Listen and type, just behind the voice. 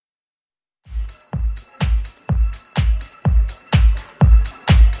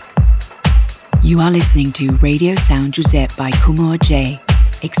You are listening to Radio Sound Josep by Cumhur J,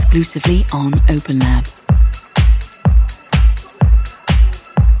 exclusively on Open Lab.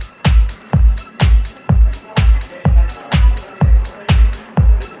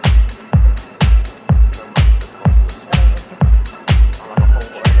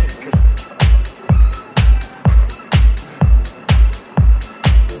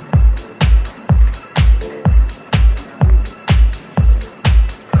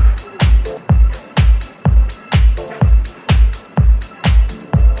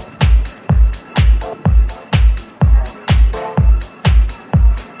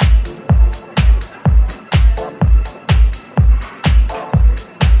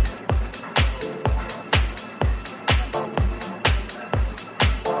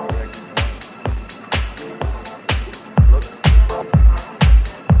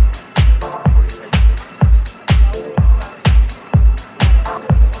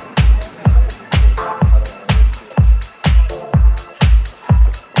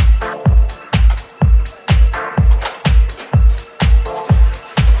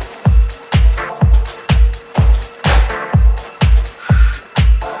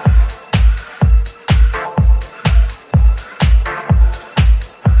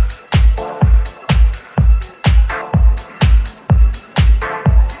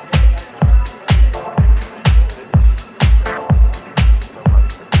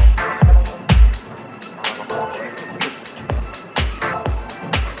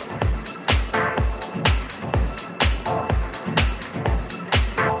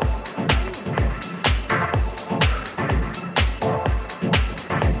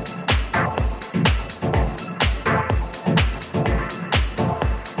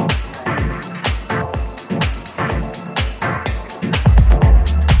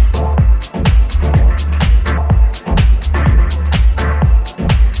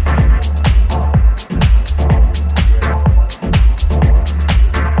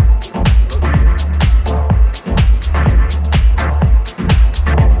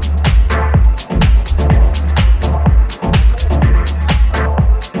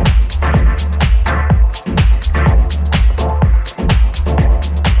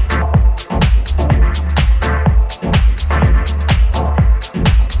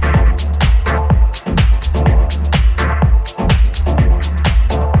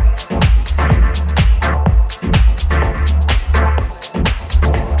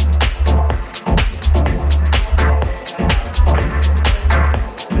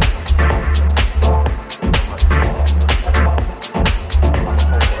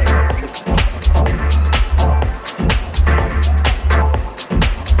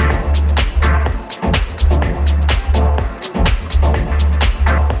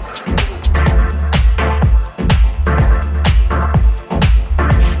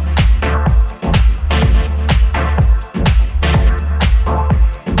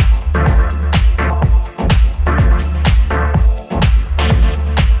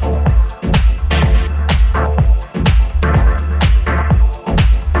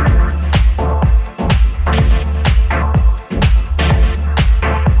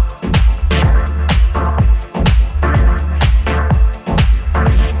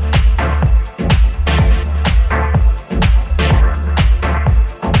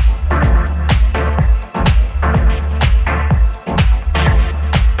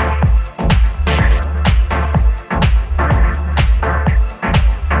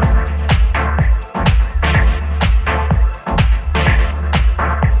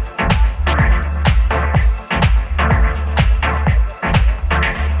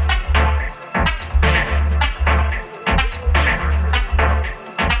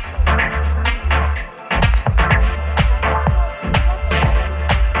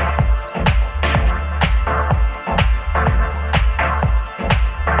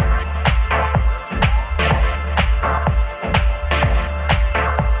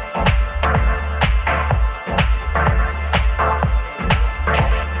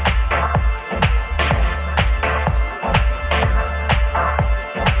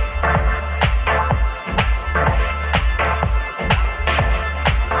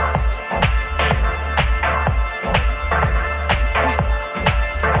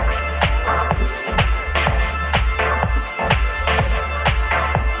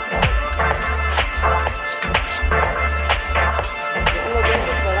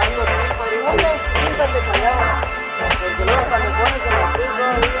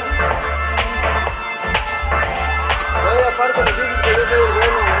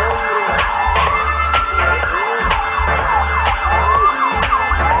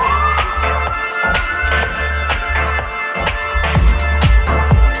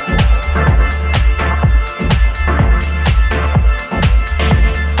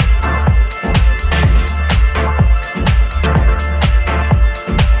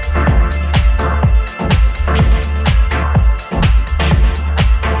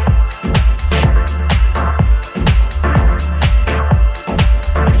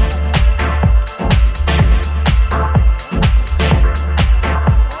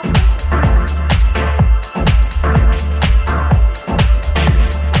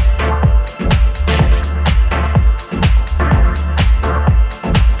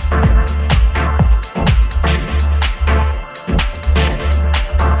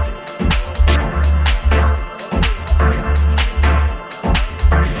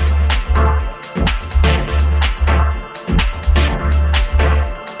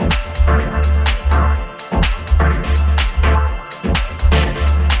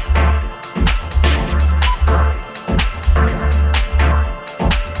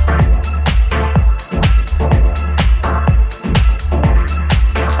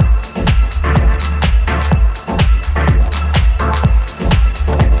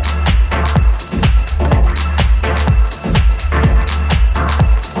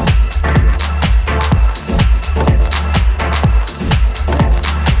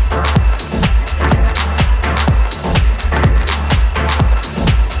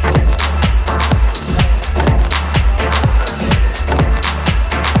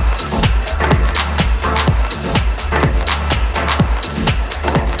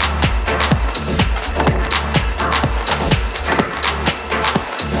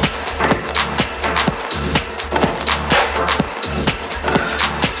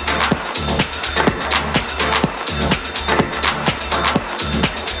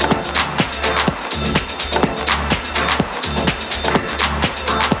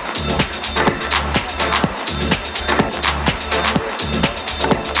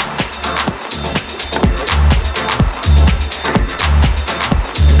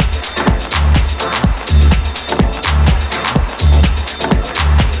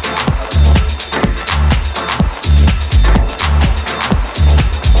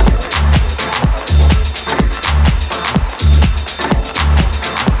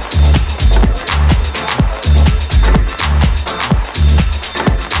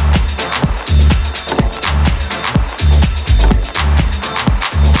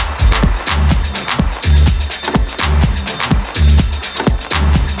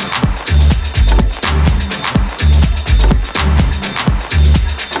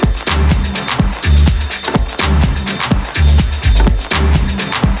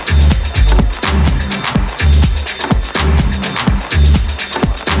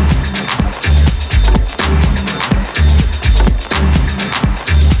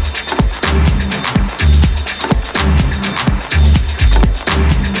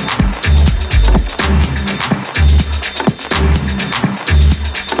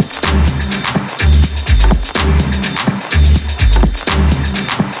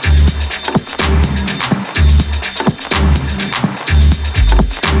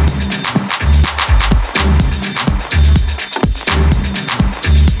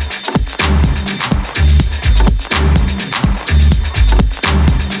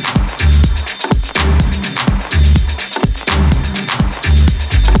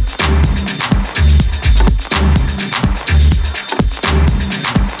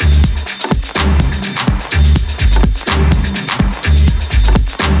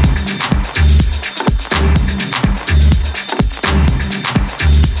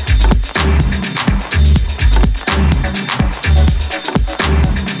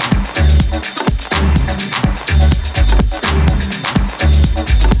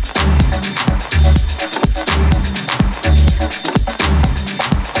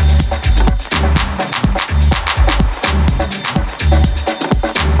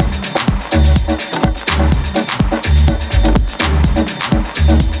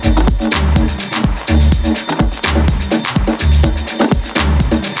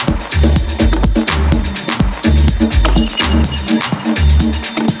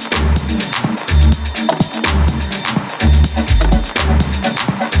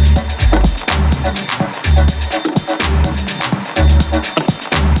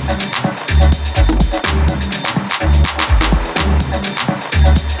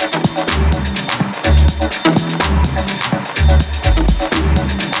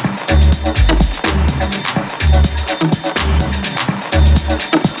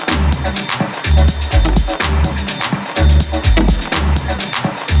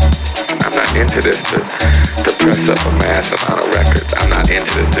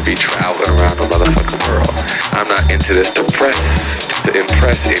 to be traveling around the motherfucking world. I'm not into this to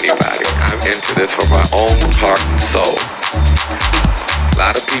impress anybody. I'm into this for my own heart and soul. A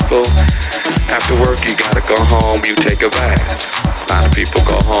lot of people, after work, you gotta go home, you take a bath. A lot of people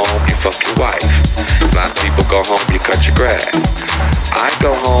go home, you fuck your wife. A lot of people go home, you cut your grass. I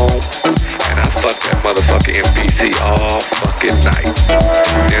go home, and I fuck that motherfucking MPC all fucking night.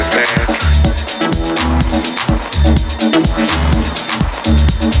 You understand?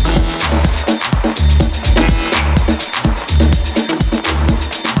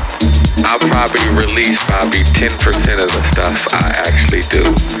 I'll probably release 10% of the stuff I actually do.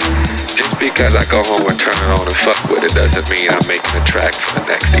 Just because I go home and turn it on and fuck with it doesn't mean I'm making a track for the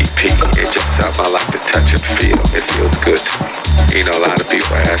next EP. It's just something I like to touch and feel. It feels good to me. You know, a lot of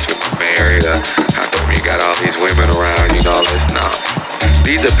people ask me if I'm married or how come you got all these women around, you know, all this. No.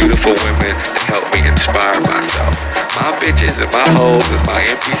 These are beautiful women that help me inspire myself. My bitches and my hoes is my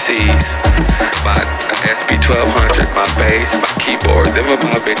MPCs, my SB1200, my bass, my keyboard. Them are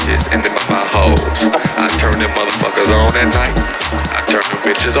my bitches and them are my hoes. I turn them motherfuckers on at night. I turn them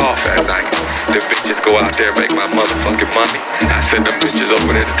bitches off at night. The bitches go out there and make my motherfucking money. I send them bitches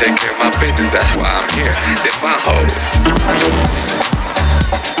over there to take care of my business. That's why I'm here. They're my hoes.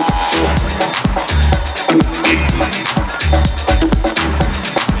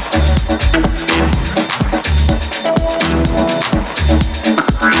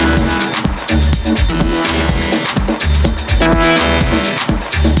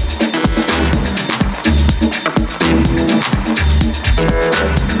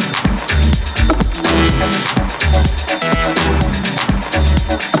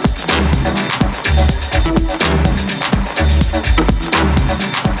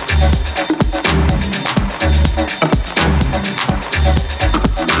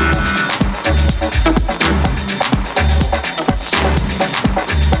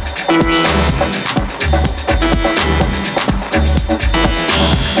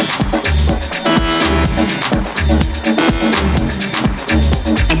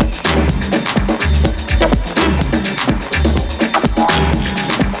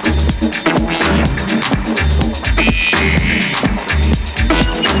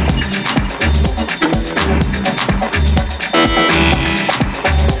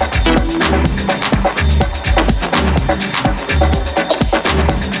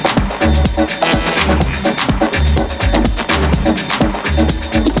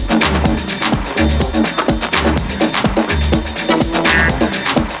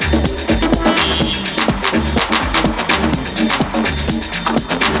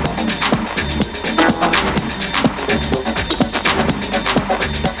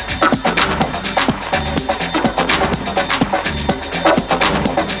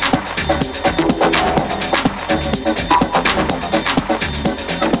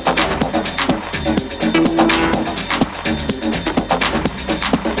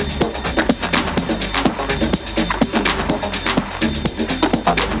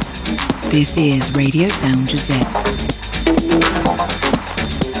 This is Radio Sound Josep.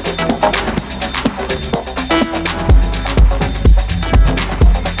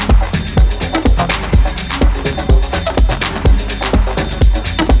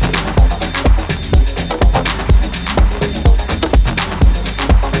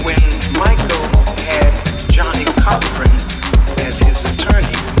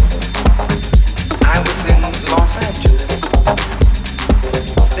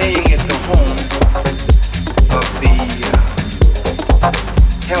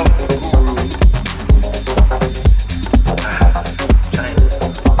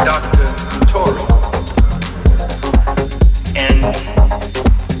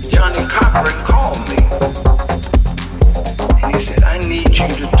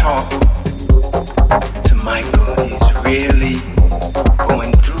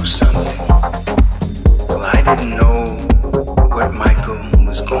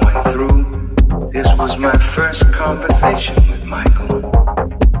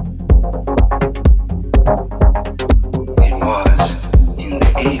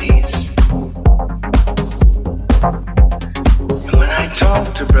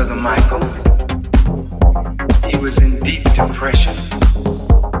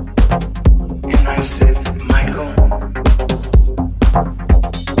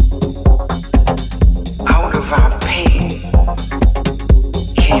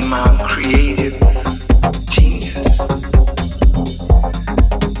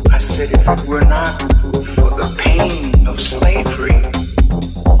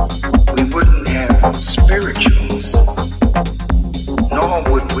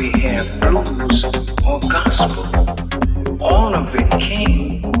 all of it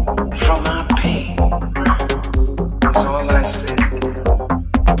came from our pain. That's all I said.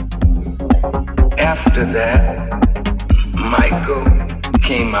 After that, Michael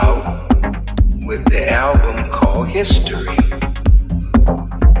came out with the album called History.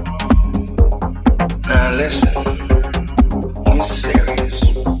 Now listen, I'm serious.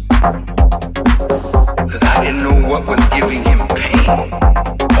 Cause I didn't know what was giving him pain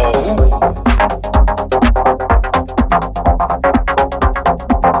or who.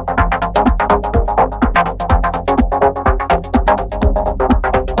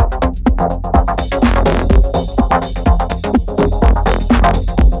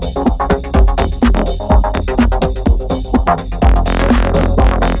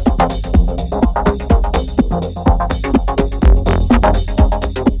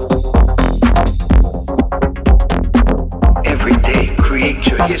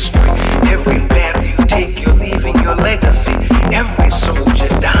 History. Every path you take, you're leaving your legacy. Every soldier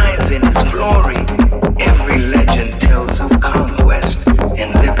dies in his glory. Every legend tells of conquest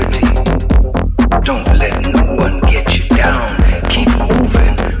and liberty. Don't let no one get you down. Keep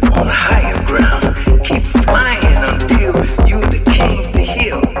moving on higher ground. Keep flying until you're the king of the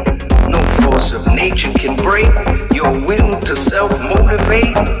hill. No force of nature can break your will to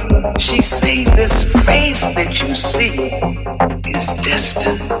self-motivate. She say this face that you see is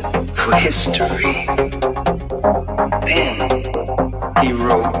destined for history. Then he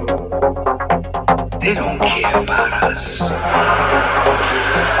wrote, they don't care about us.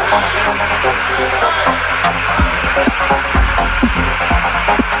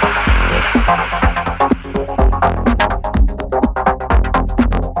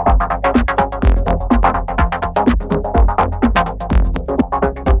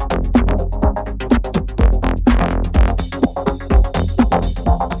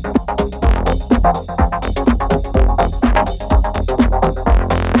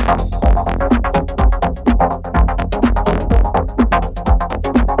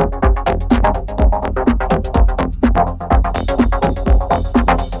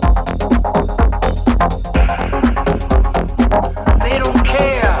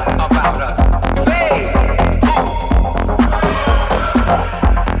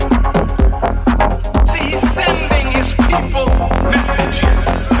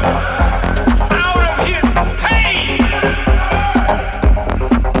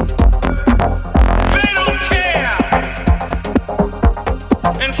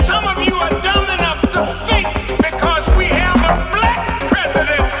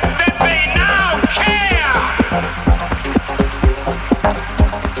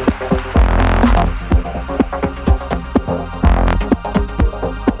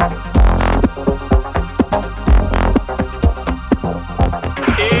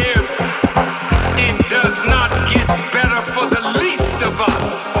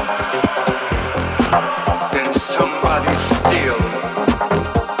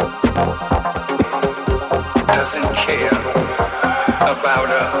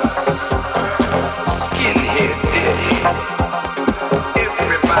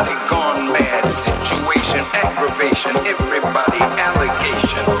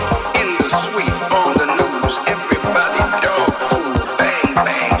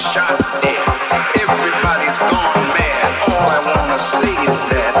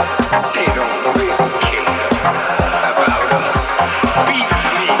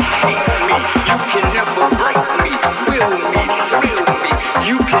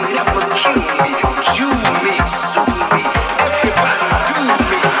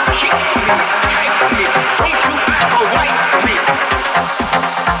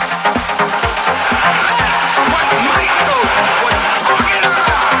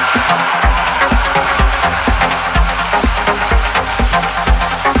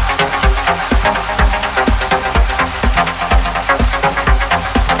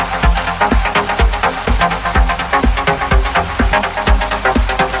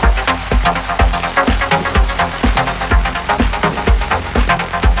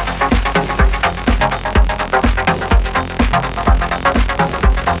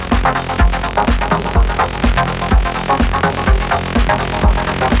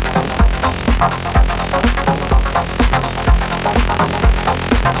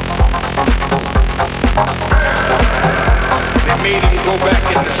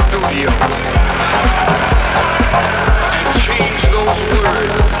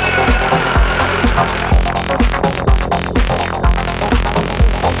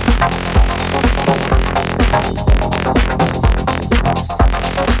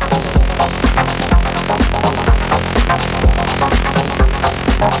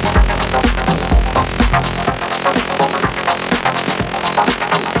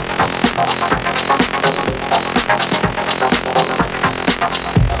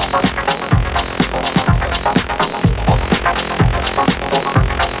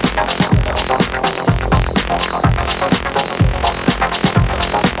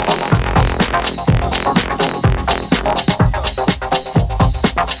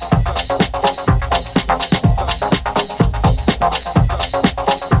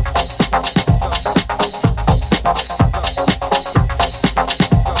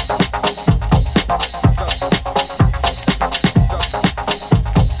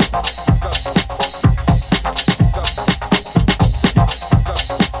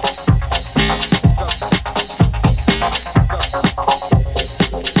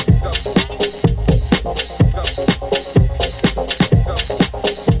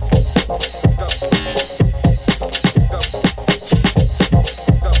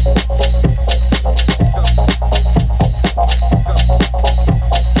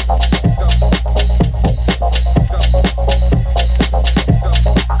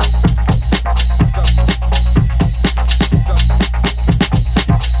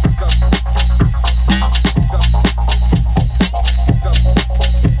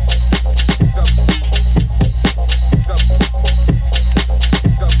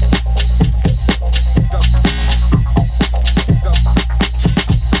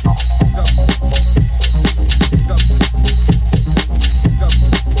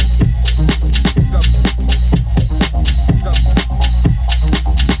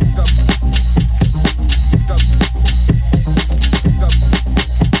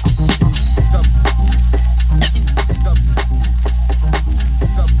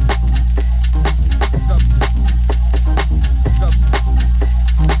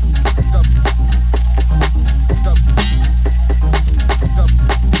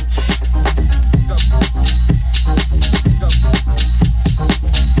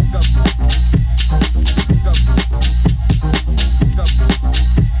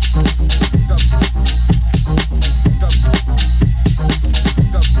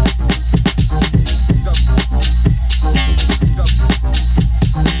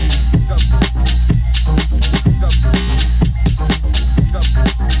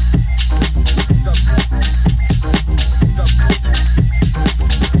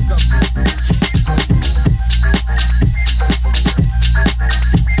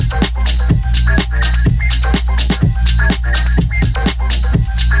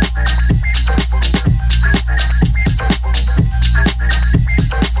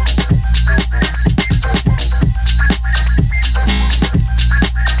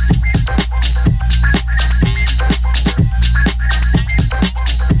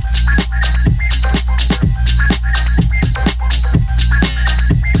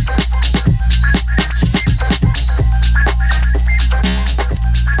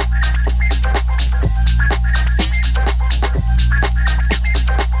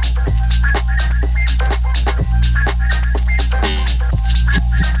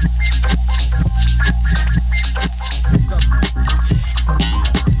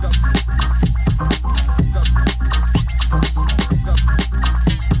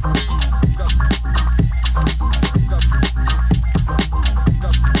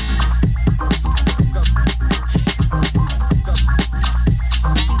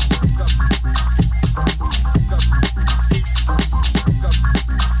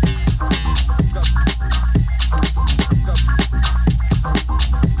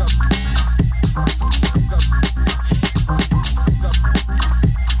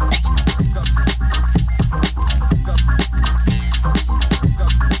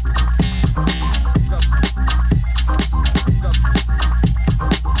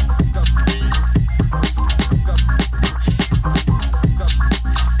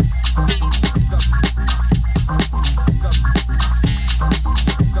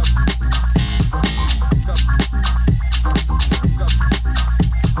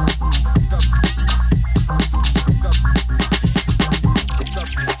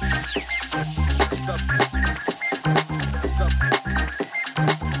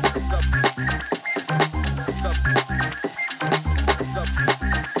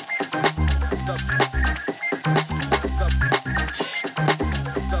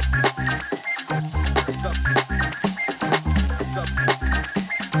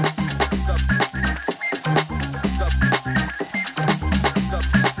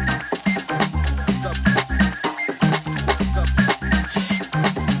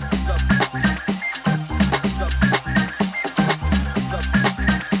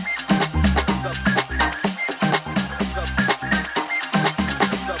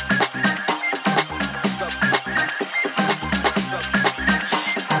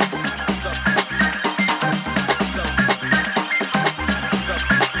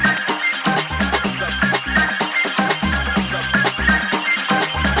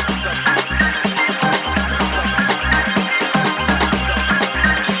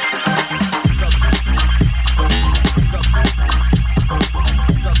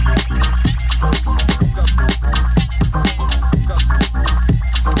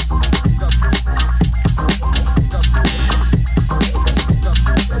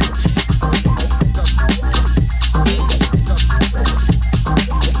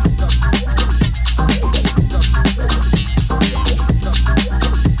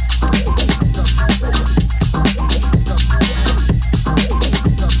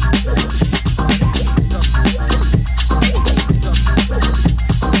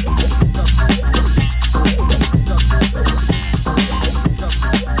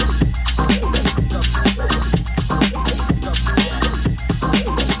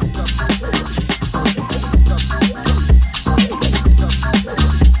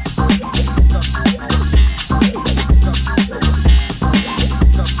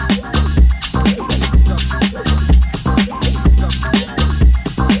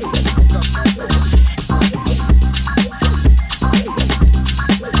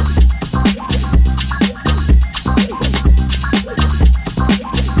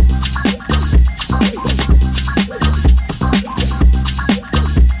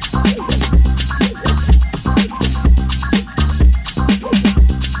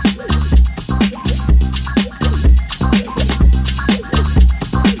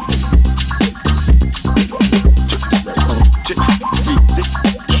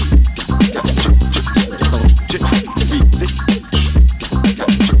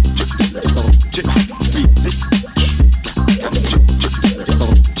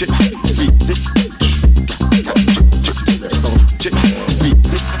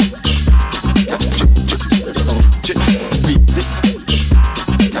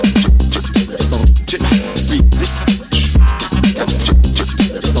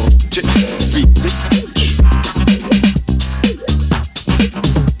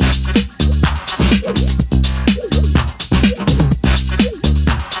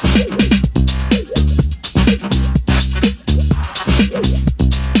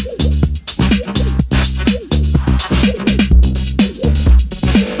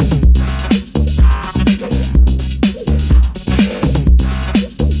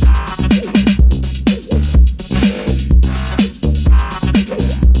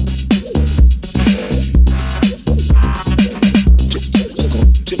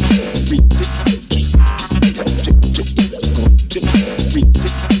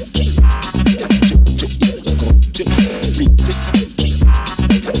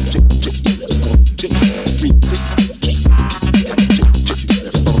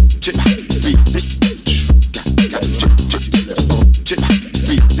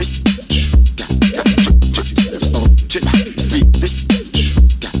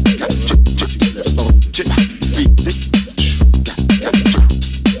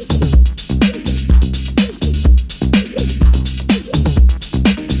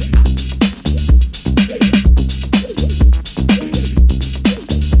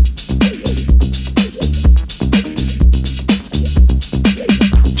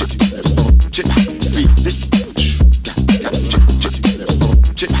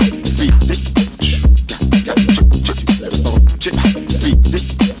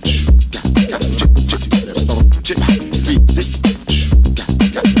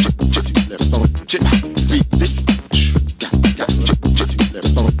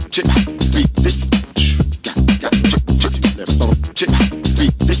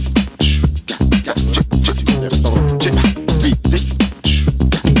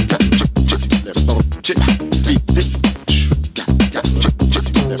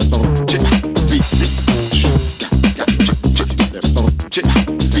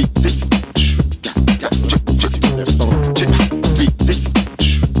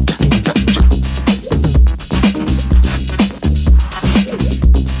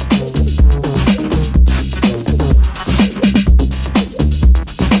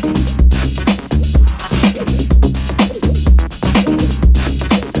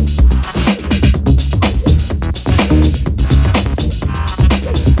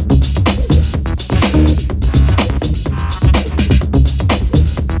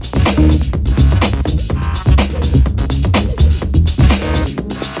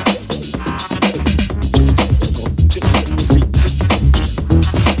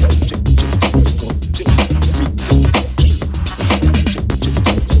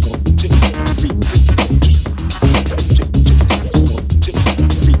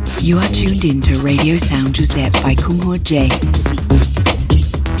 You are tuned in to Radio Sound Josep by Cumhur J.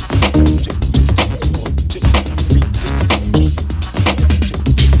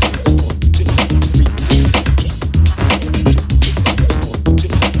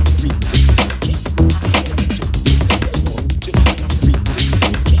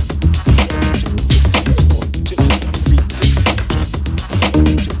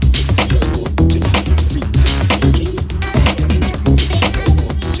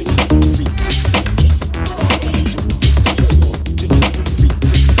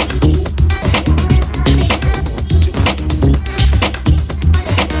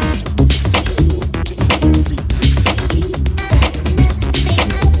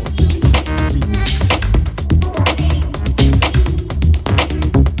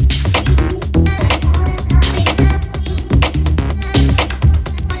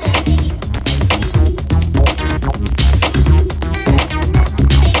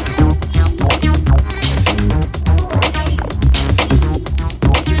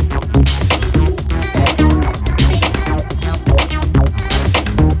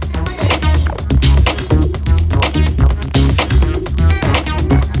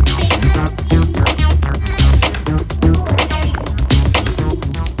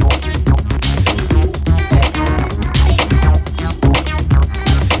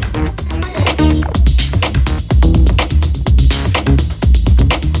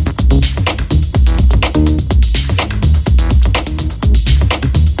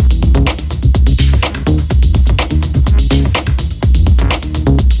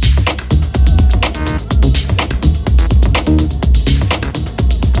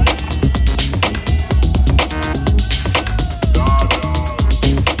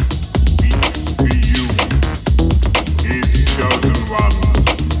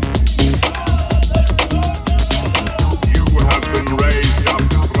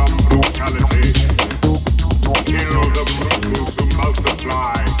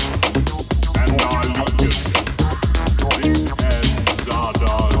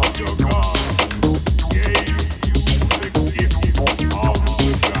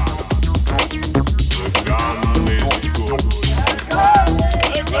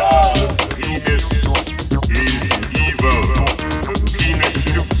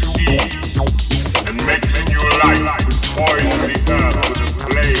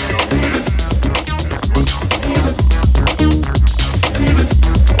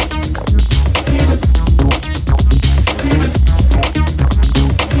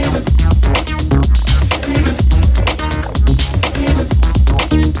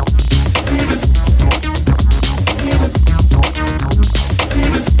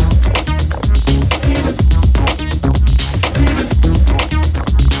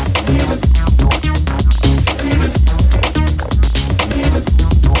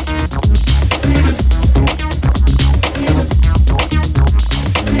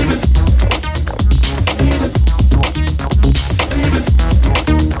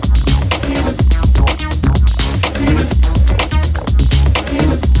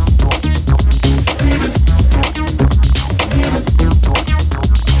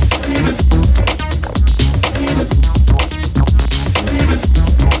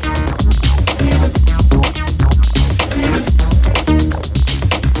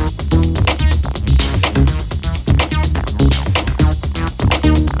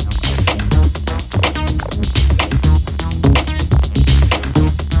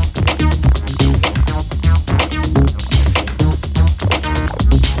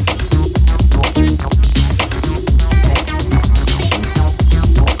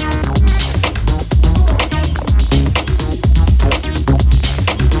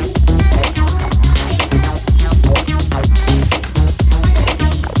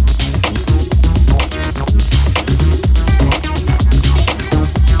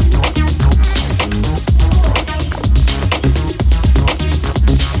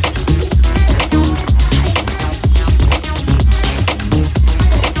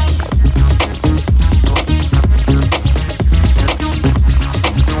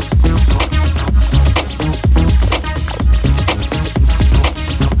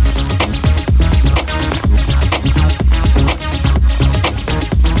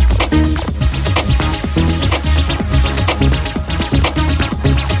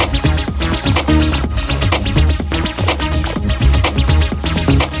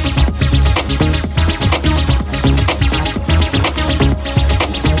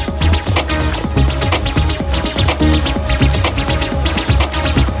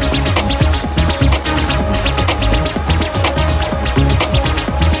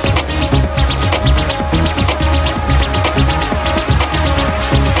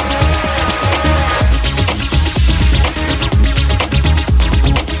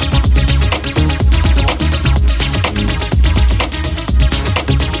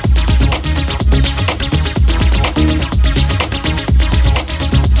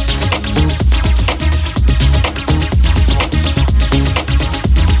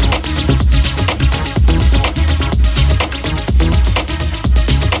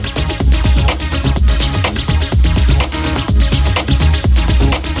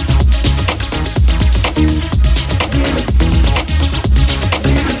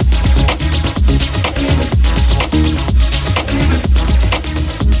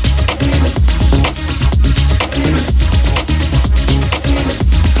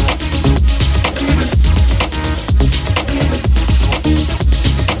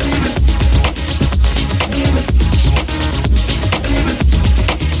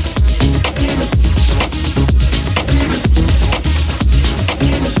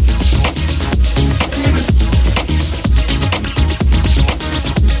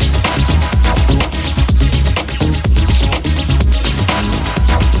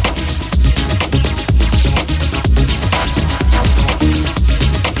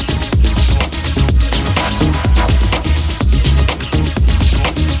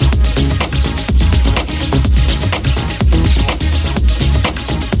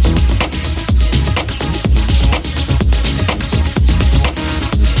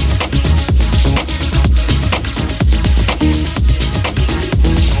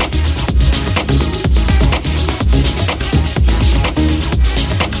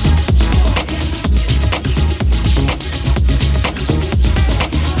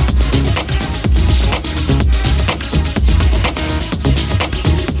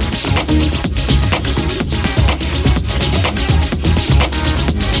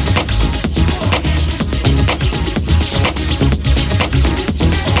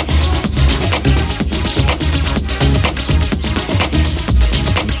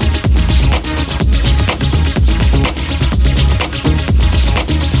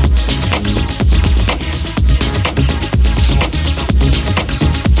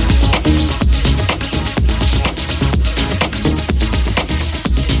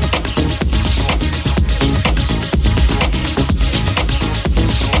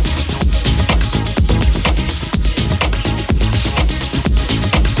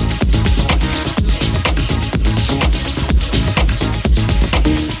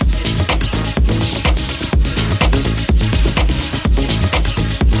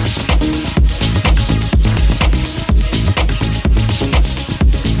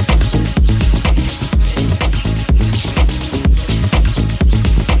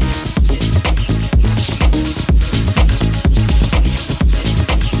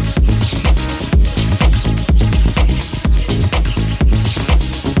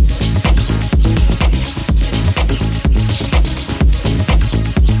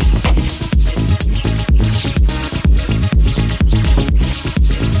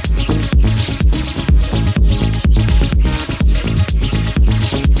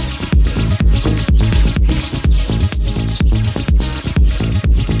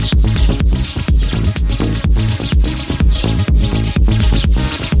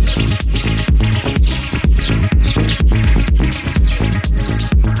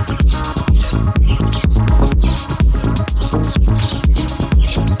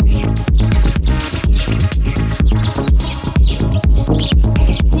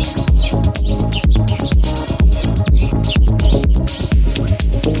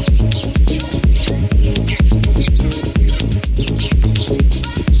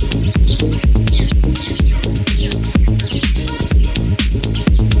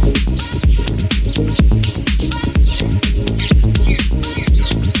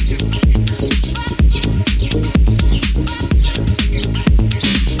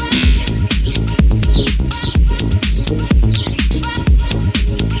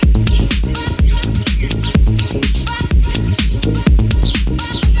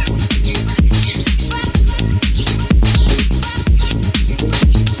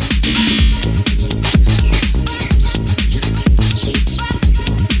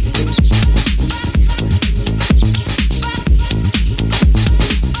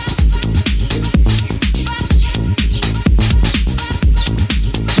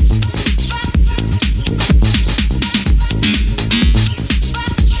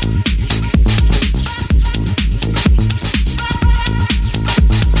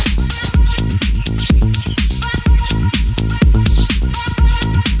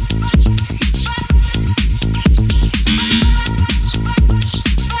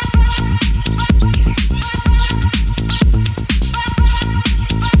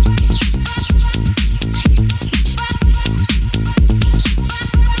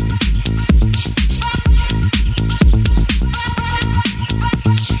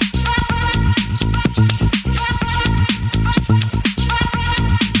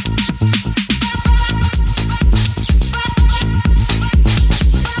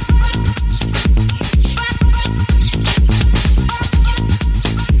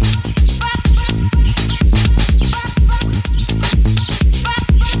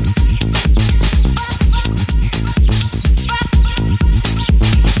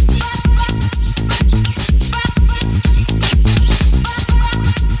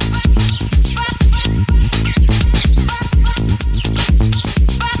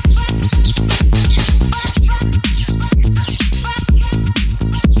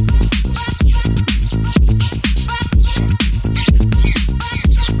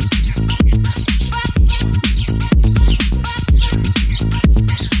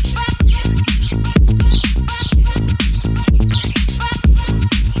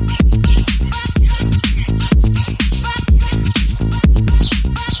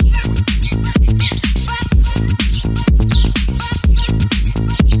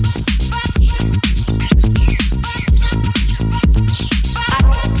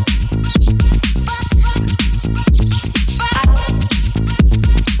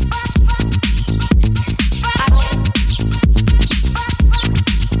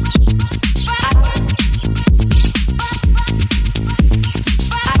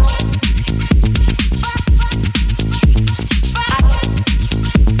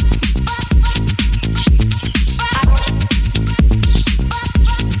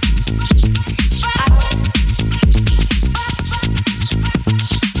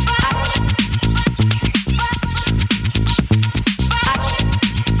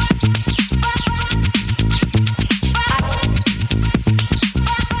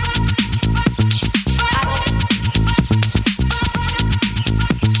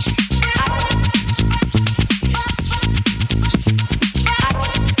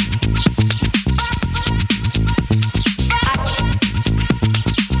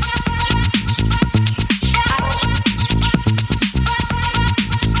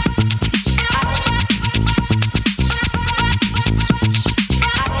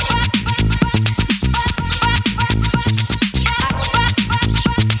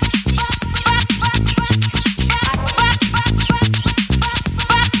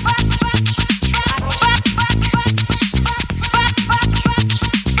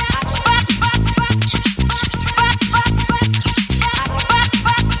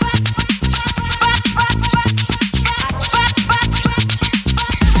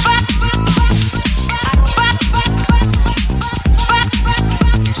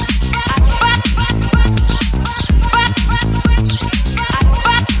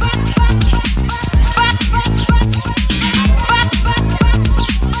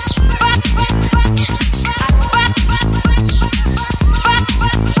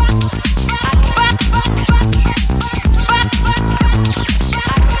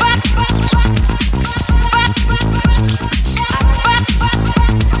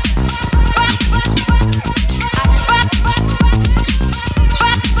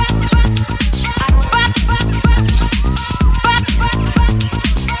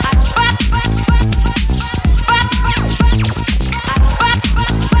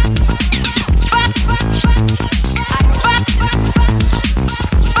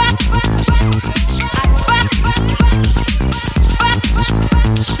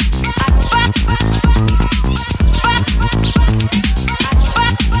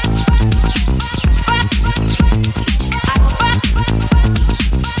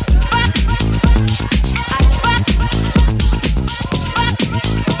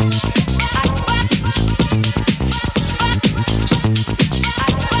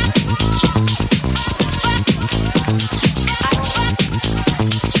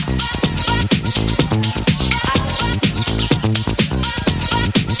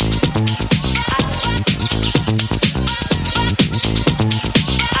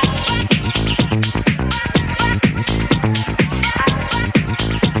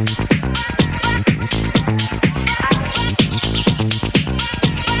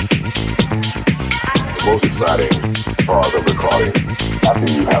 most exciting part of recording after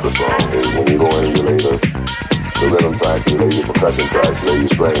you have a song is when you go in and you lay the rhythm track, you lay your percussion tracks, you lay your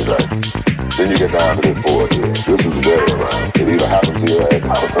string tracks. Then you get down to this board here. This is the very around. It either happens to your head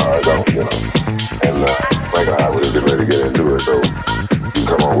house or it don't, you know. And Frank and I were just getting ready to get into it, so you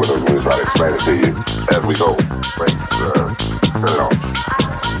come on with us and we try to explain it to you as we go. Frank, turn it on.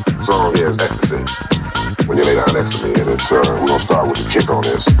 The song here is Ecstasy. When you lay down next to me, and it's we're gonna start with the kick on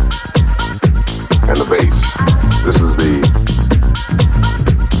this and the bass. This is the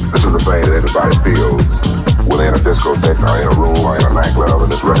thing that everybody feels when they're in a discotheque or in a room or in a nightclub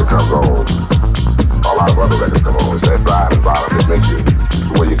and this record comes on. A lot of other records come on. It's that drive and bottom that makes you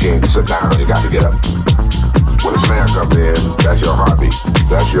to where you can't sit down. You got to get up. When the snare comes in, that's your heartbeat.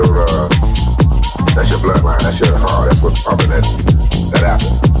 That's your bloodline. That's your heart. That's what's pumping that after,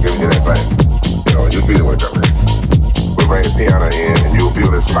 giving you that thing. You know, you feel it when it comes in. We'll bring the piano in and you'll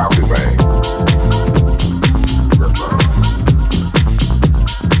feel this bouncy thing.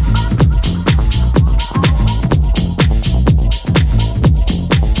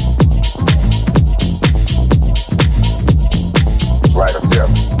 It's like a chef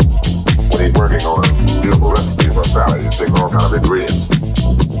when he's working on a beautiful recipe for a salad. He takes all kinds of ingredients.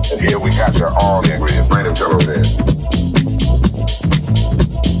 And here we capture all the ingredients. Bring them pillows in.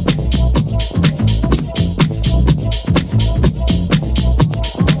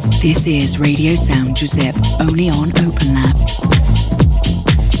 This is Radio Sound Josep, only on Open Lab.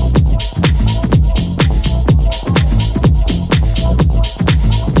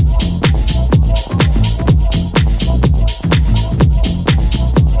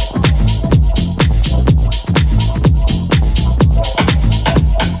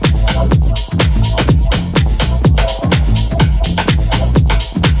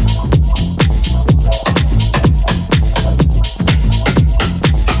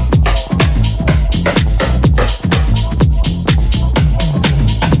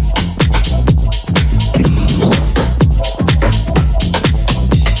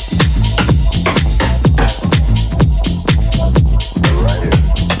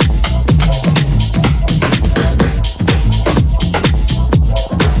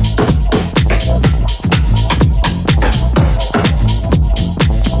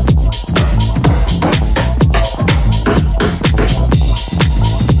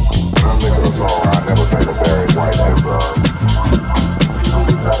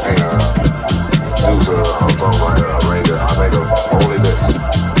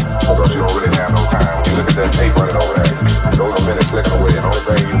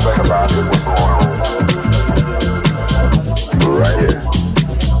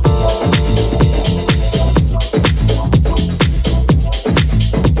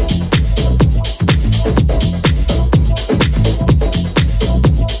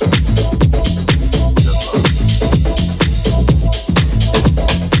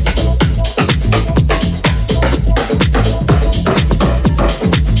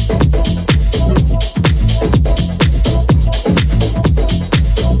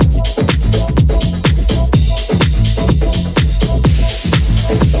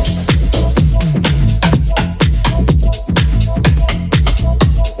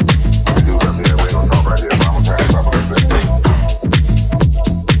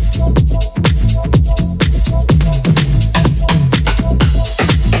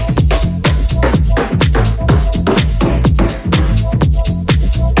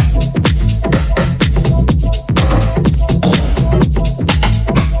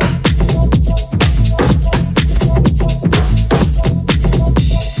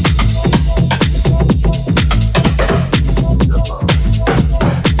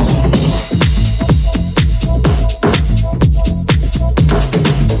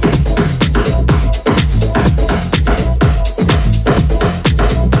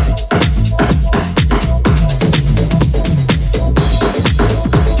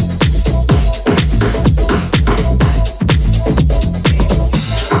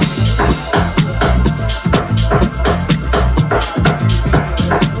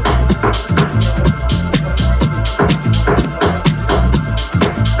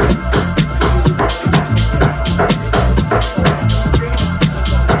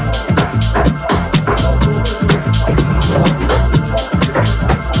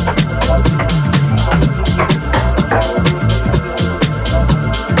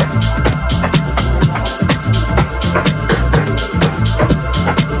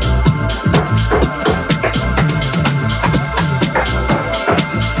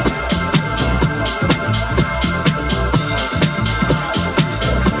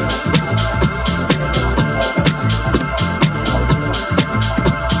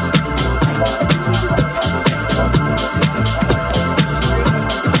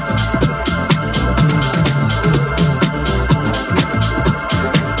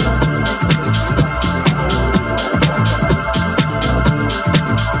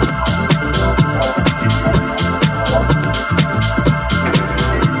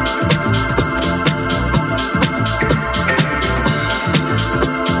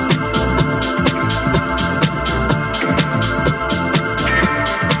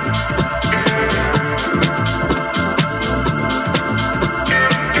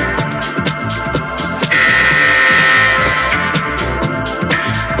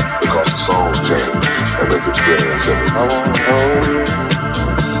 I wanna hold you.